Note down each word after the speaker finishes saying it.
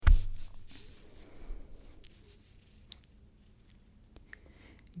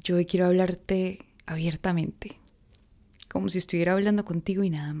Yo hoy quiero hablarte abiertamente, como si estuviera hablando contigo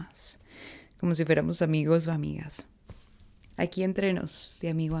y nada más, como si fuéramos amigos o amigas. Aquí entre nos, de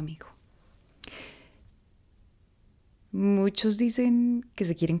amigo a amigo. Muchos dicen que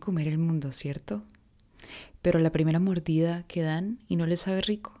se quieren comer el mundo, ¿cierto? Pero la primera mordida que dan y no les sabe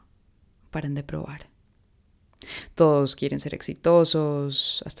rico, paran de probar. Todos quieren ser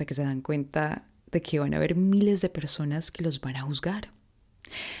exitosos hasta que se dan cuenta de que van a haber miles de personas que los van a juzgar.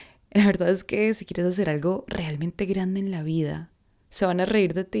 La verdad es que si quieres hacer algo realmente grande en la vida, se van a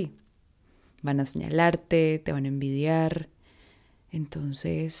reír de ti. Van a señalarte, te van a envidiar.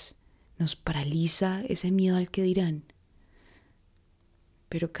 Entonces nos paraliza ese miedo al que dirán.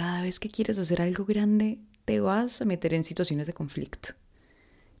 Pero cada vez que quieres hacer algo grande, te vas a meter en situaciones de conflicto.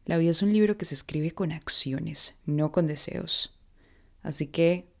 La vida es un libro que se escribe con acciones, no con deseos. Así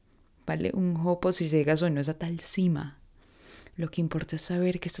que vale un jopo si llegas o no a esa tal cima. Lo que importa es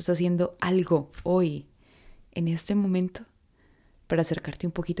saber que estás haciendo algo hoy, en este momento, para acercarte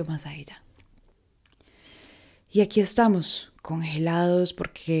un poquito más a ella. Y aquí estamos, congelados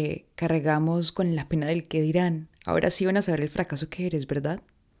porque cargamos con la pena del que dirán. Ahora sí van a saber el fracaso que eres, ¿verdad?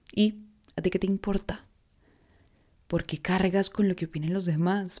 ¿Y a ti qué te importa? ¿Por qué cargas con lo que opinen los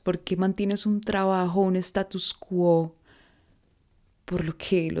demás? ¿Por qué mantienes un trabajo, un status quo? Por lo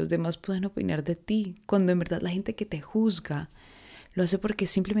que los demás puedan opinar de ti, cuando en verdad la gente que te juzga lo hace porque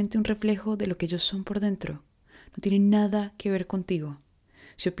es simplemente un reflejo de lo que ellos son por dentro. No tiene nada que ver contigo.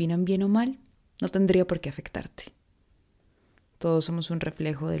 Si opinan bien o mal, no tendría por qué afectarte. Todos somos un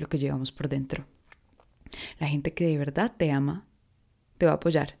reflejo de lo que llevamos por dentro. La gente que de verdad te ama, te va a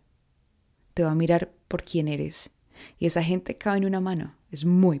apoyar, te va a mirar por quién eres. Y esa gente cabe en una mano, es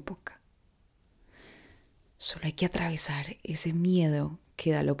muy poca. Solo hay que atravesar ese miedo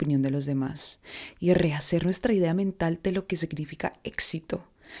que da la opinión de los demás y rehacer nuestra idea mental de lo que significa éxito.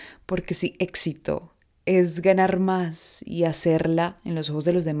 Porque si éxito es ganar más y hacerla en los ojos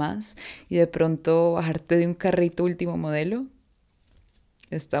de los demás y de pronto bajarte de un carrito último modelo,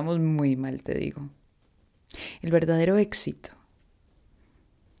 estamos muy mal, te digo. El verdadero éxito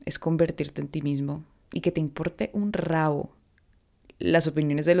es convertirte en ti mismo y que te importe un rabo las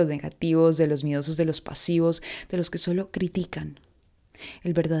opiniones de los negativos, de los miedosos, de los pasivos, de los que solo critican.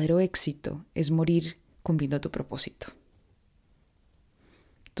 El verdadero éxito es morir cumpliendo tu propósito.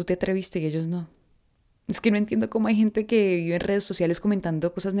 Tú te atreviste y ellos no. Es que no entiendo cómo hay gente que vive en redes sociales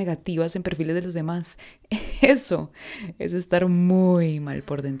comentando cosas negativas en perfiles de los demás. Eso es estar muy mal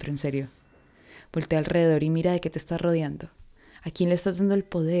por dentro, en serio. Voltea alrededor y mira de qué te estás rodeando. ¿A quién le estás dando el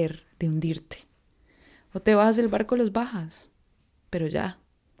poder de hundirte? O te bajas del barco, los bajas. Pero ya,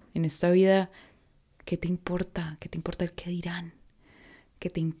 en esta vida, ¿qué te importa? ¿Qué te importa el qué dirán? ¿Qué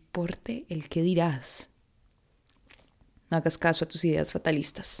te importe el qué dirás? No hagas caso a tus ideas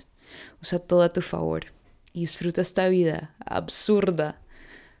fatalistas. Usa todo a tu favor y disfruta esta vida absurda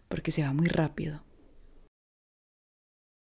porque se va muy rápido.